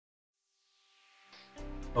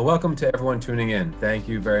Well, welcome to everyone tuning in. Thank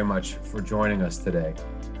you very much for joining us today.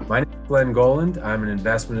 My name is Glenn Goland. I'm an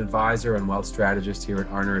investment advisor and wealth strategist here at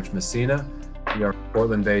Arnerich Messina. We are a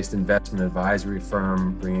Portland-based investment advisory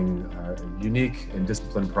firm bringing a unique and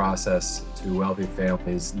disciplined process to wealthy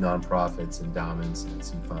families, nonprofits, endowments, and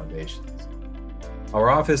some foundations. Our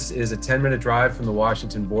office is a 10-minute drive from the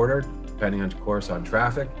Washington border, depending of course on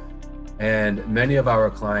traffic. And many of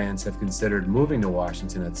our clients have considered moving to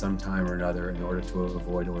Washington at some time or another in order to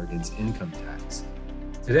avoid Oregon's income tax.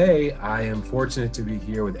 Today, I am fortunate to be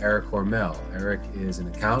here with Eric Hormel. Eric is an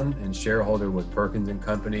accountant and shareholder with Perkins &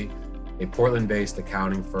 Company, a Portland-based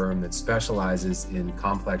accounting firm that specializes in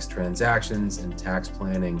complex transactions and tax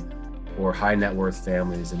planning for high net worth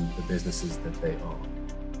families and the businesses that they own.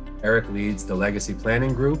 Eric leads the Legacy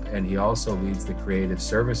Planning Group, and he also leads the Creative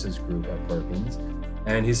Services Group at Perkins.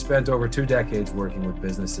 And he's spent over 2 decades working with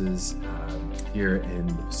businesses here in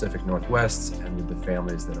the Pacific Northwest and with the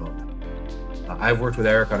families that own them. I've worked with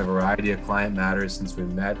Eric on a variety of client matters since we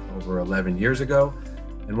met over 11 years ago.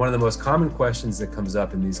 And one of the most common questions that comes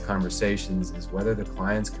up in these conversations is whether the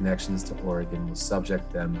client's connections to Oregon will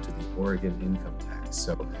subject them to the Oregon income tax.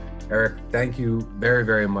 So, Eric, thank you very,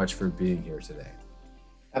 very much for being here today.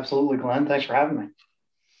 Absolutely, Glenn. Thanks for having me.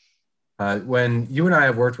 When you and I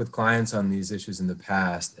have worked with clients on these issues in the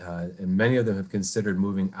past, and many of them have considered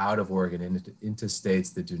moving out of Oregon into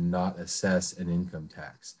states that do not assess an income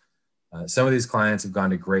tax. Some of these clients have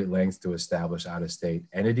gone to great lengths to establish out-of-state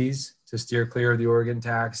entities to steer clear of the Oregon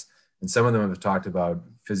tax, and some of them have talked about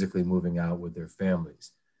physically moving out with their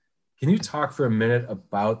families. Can you talk for a minute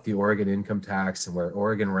about the Oregon income tax and where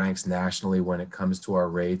Oregon ranks nationally when it comes to our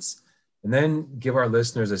rates? And then give our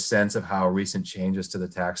listeners a sense of how recent changes to the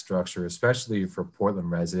tax structure, especially for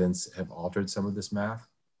Portland residents, have altered some of this math?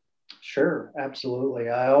 Sure, absolutely.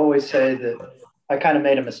 I always say that I kind of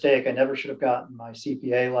made a mistake. I never should have gotten my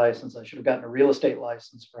CPA license. I should have gotten a real estate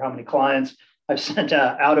license for how many clients I've sent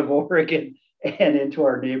out of Oregon and into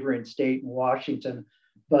our neighboring state in Washington.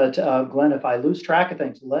 But Glenn, if I lose track of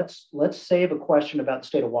things, let's save a question about the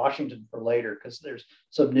state of Washington for later, because there's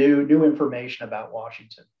some new information about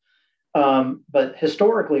Washington. But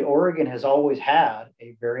historically, Oregon has always had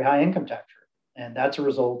a very high income tax rate. And that's a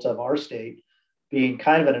result of our state being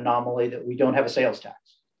kind of an anomaly that we don't have a sales tax.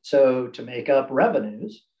 So to make up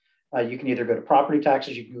revenues, you can either go to property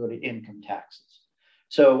taxes, you can go to income taxes.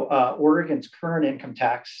 So Oregon's current income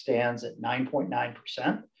tax stands at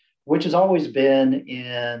 9.9%, which has always been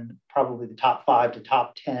in probably the top 5 to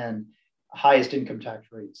top 10 highest income tax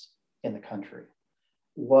rates in the country.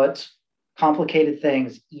 What's complicated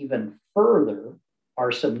things even further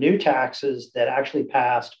are some new taxes that actually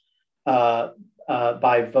passed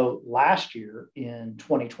by vote last year in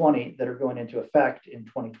 2020 that are going into effect in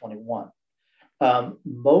 2021.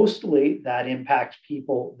 Mostly that impacts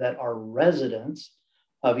people that are residents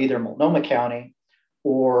of either Multnomah County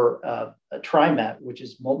or TriMet, which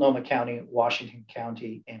is Multnomah County, Washington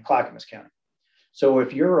County, and Clackamas County. So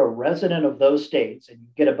if you're a resident of those states and you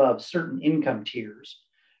get above certain income tiers,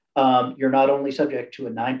 you're not only subject to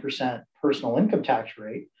a 9% personal income tax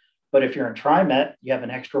rate, but if you're in TriMet, you have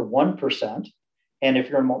an extra 1%. And if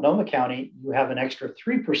you're in Multnomah County, you have an extra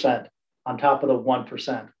 3% on top of the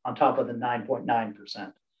 1%, on top of the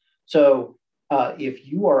 9.9%. So if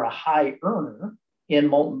you are a high earner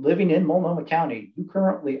living in Multnomah County, you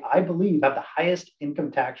currently, I believe, have the highest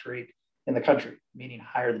income tax rate in the country, meaning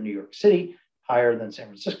higher than New York City, higher than San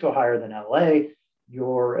Francisco, higher than LA.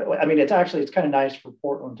 It's kind of nice for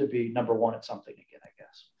Portland to be number one at something again, I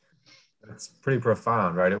guess. That's pretty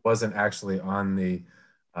profound, right? It wasn't actually on the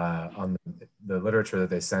literature that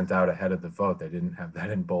they sent out ahead of the vote. They didn't have that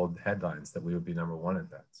in bold headlines that we would be number one at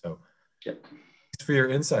that. So yep. Thanks for your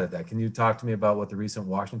insight at that. Can you talk to me about what the recent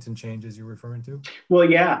Washington changes you're referring to? Well,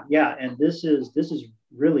 yeah. And this is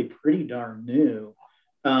really pretty darn new.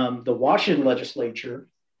 The Washington legislature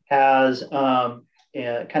has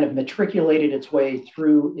kind of matriculated its way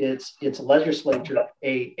through its legislature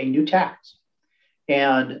a new tax.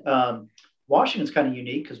 And Washington's kind of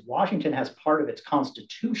unique because Washington has part of its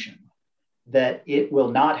constitution that it will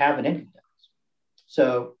not have an income tax.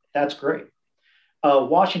 So that's great.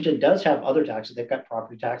 Washington does have other taxes. They've got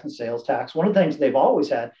property tax and sales tax. One of the things they've always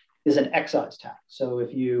had is an excise tax. So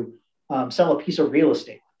if you sell a piece of real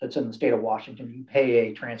estate that's in the state of Washington, you pay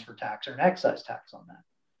a transfer tax or an excise tax on that.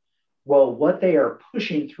 Well, what they are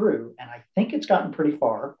pushing through, and I think it's gotten pretty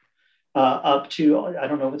far, up to, I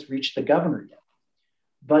don't know if it's reached the governor yet,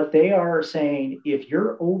 but they are saying if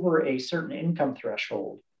you're over a certain income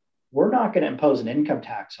threshold, we're not going to impose an income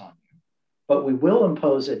tax on you, but we will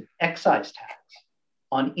impose an excise tax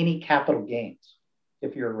on any capital gains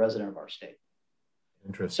if you're a resident of our state.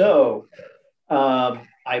 Interesting. So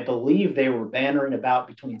I believe they were bantering about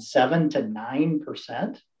between 7 to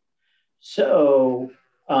 9%. So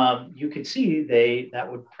you could see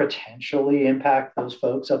that would potentially impact those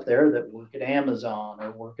folks up there that work at Amazon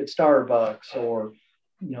or work at Starbucks or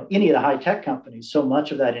any of the high tech companies. So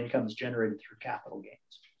much of that income is generated through capital gains.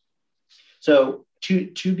 So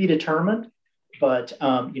to be determined, but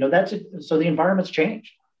so the environment's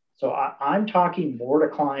changed. So I'm talking more to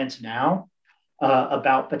clients now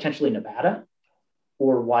about potentially Nevada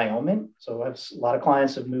or Wyoming. So a lot of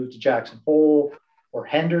clients have moved to Jackson Hole or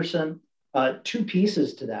Henderson. Two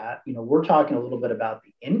pieces to that. We're talking a little bit about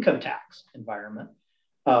the income tax environment.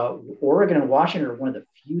 Oregon and Washington are one of the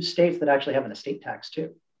few states that actually have an estate tax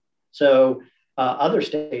too. So other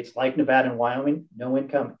states like Nevada and Wyoming, no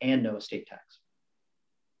income and no estate tax.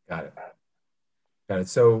 Got it. Got it.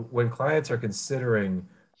 So when clients are considering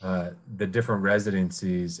the different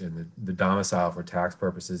residencies and the domicile for tax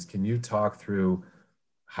purposes, can you talk through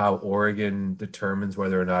how Oregon determines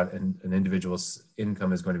whether or not an individual's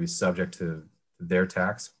income is going to be subject to their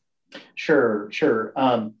tax? Sure.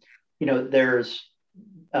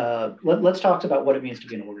 Let's talk about what it means to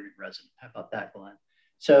be an Oregon resident. How about that, Glenn?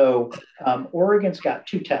 So Oregon's got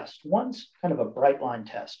two tests. One's kind of a bright line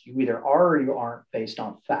test. You either are or you aren't based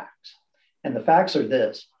on facts. And the facts are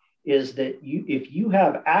this, is that if you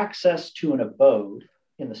have access to an abode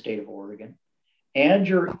in the state of Oregon and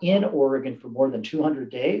you're in Oregon for more than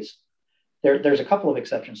 200 days, there's a couple of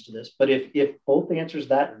exceptions to this, but if both the answers to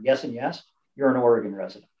that are yes and yes, you're an Oregon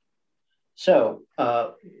resident. So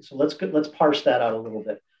let's parse that out a little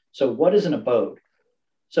bit. So what is an abode?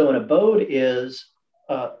 So an abode is,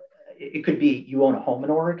 it could be you own a home in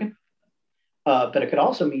Oregon, but it could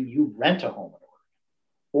also mean you rent a home in Oregon,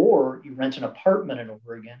 or you rent an apartment in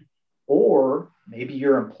Oregon, or maybe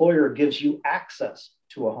your employer gives you access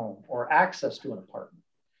to a home or access to an apartment.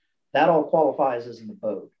 That all qualifies as an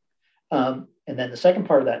abode. And then the second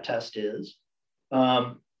part of that test is,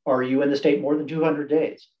 are you in the state more than 200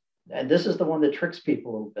 days? And this is the one that tricks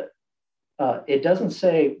people a little bit. It doesn't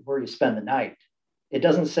say where you spend the night. It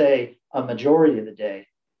doesn't say a majority of the day.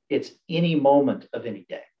 It's any moment of any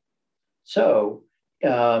day. So,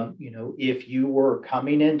 if you were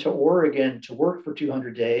coming into Oregon to work for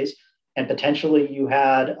 200 days and potentially you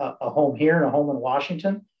had a home here and a home in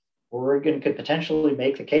Washington, Oregon could potentially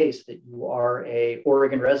make the case that you are a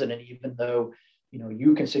Oregon resident, even though,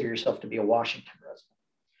 you consider yourself to be a Washington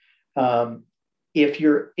resident. If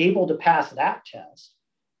you're able to pass that test,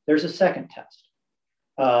 there's a second test.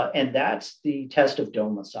 And that's the test of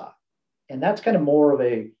domicile. And that's kind of more of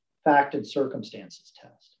a fact and circumstances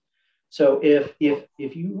test. So if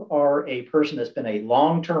you are a person that's been a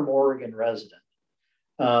long-term Oregon resident,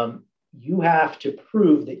 you have to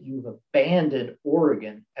prove that you've abandoned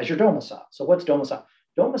Oregon as your domicile. So what's domicile?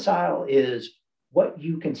 Domicile is what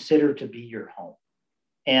you consider to be your home.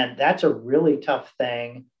 And that's a really tough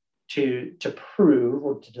thing to prove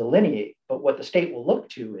or to delineate. But what the state will look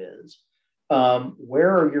to is,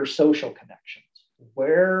 where are your social connections?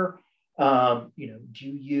 Where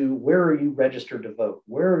where are you registered to vote?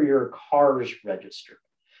 Where are your cars registered?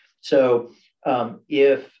 So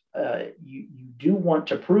if you do want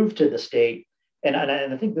to prove to the state, and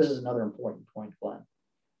I think this is another important point, Glenn,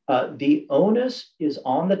 the onus is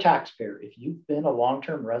on the taxpayer. If you've been a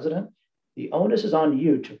long-term resident, the onus is on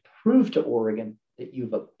you to prove to Oregon that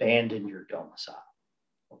you've abandoned your domicile.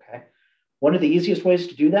 Okay. One of the easiest ways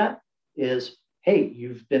to do that is, hey,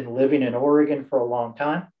 you've been living in Oregon for a long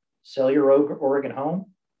time, sell your Oregon home,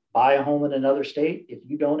 buy a home in another state. If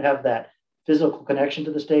you don't have that physical connection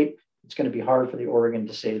to the state, it's going to be hard for the Oregon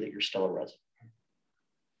to say that you're still a resident.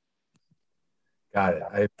 Got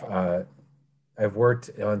it. I've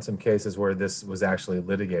worked on some cases where this was actually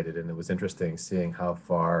litigated, and it was interesting seeing how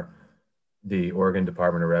far the Oregon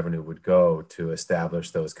Department of Revenue would go to establish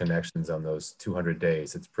those connections on those 200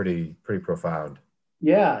 days. It's pretty profound.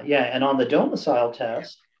 Yeah. And on the domicile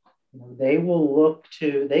test, they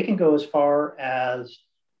can go as far as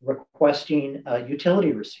requesting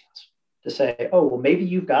utility receipts to say, oh, well, maybe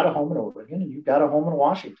you've got a home in Oregon and you've got a home in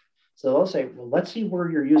Washington. So they'll say, well, let's see where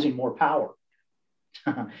you're using more power.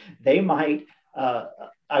 They might,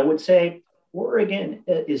 I would say, Oregon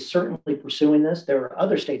is certainly pursuing this. There are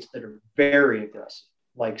other states that are very aggressive,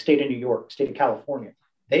 like state of New York, state of California.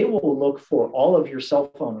 They will look for all of your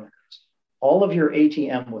cell phone records, all of your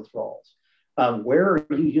ATM withdrawals. Where are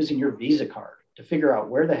you using your Visa card to figure out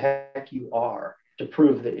where the heck you are to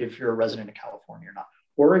prove that if you're a resident of California or not.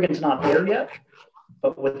 Oregon's not there yet,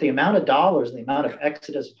 but with the amount of dollars and the amount of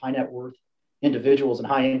exodus of high net worth individuals and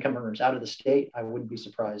high income earners out of the state, I wouldn't be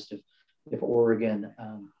surprised if Oregon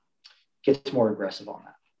gets more aggressive on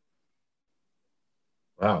that.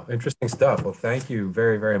 Wow, interesting stuff. Well, thank you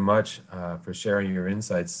very, very much for sharing your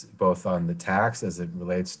insights, both on the tax as it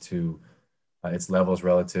relates to its levels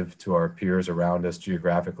relative to our peers around us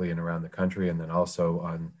geographically and around the country, and then also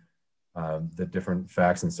on the different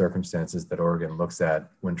facts and circumstances that Oregon looks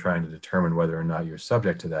at when trying to determine whether or not you're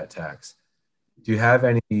subject to that tax. Do you have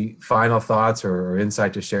any final thoughts or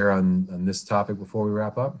insight to share on this topic before we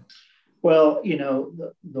wrap up? Well,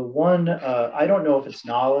 the one, I don't know if it's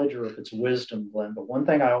knowledge or if it's wisdom, Glenn, but one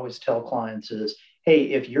thing I always tell clients is,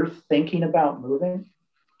 hey, if you're thinking about moving,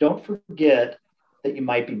 don't forget that you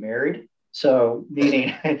might be married. So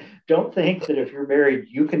meaning, don't think that if you're married,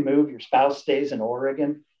 you can move, your spouse stays in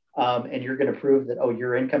Oregon, and you're going to prove that, oh,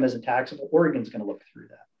 your income isn't taxable. Oregon's going to look through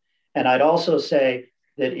that. And I'd also say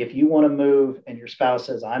that if you want to move and your spouse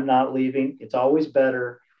says, I'm not leaving, it's always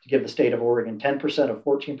better to give the state of Oregon 10% of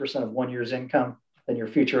 14% of 1 year's income than your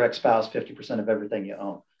future ex-spouse 50% of everything you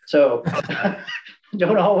own. So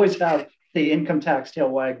don't always have the income tax tail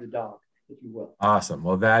wag the dog, if you will. Awesome.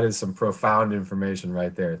 Well, that is some profound information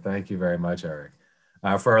right there. Thank you very much, Eric.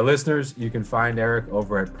 For our listeners, you can find Eric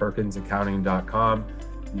over at perkinsaccounting.com.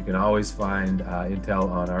 You can always find intel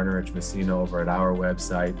on Arnerich Messina over at our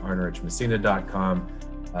website, arnerichmessina.com.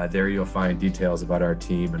 There you'll find details about our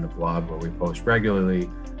team and a blog where we post regularly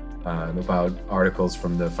about articles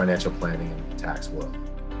from the financial planning and tax world.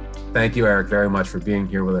 Thank you, Eric, very much for being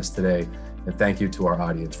here with us today. And thank you to our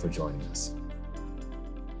audience for joining us.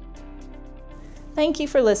 Thank you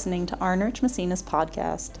for listening to Arnerich Messina's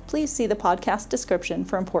podcast. Please see the podcast description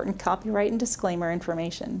for important copyright and disclaimer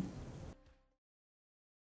information.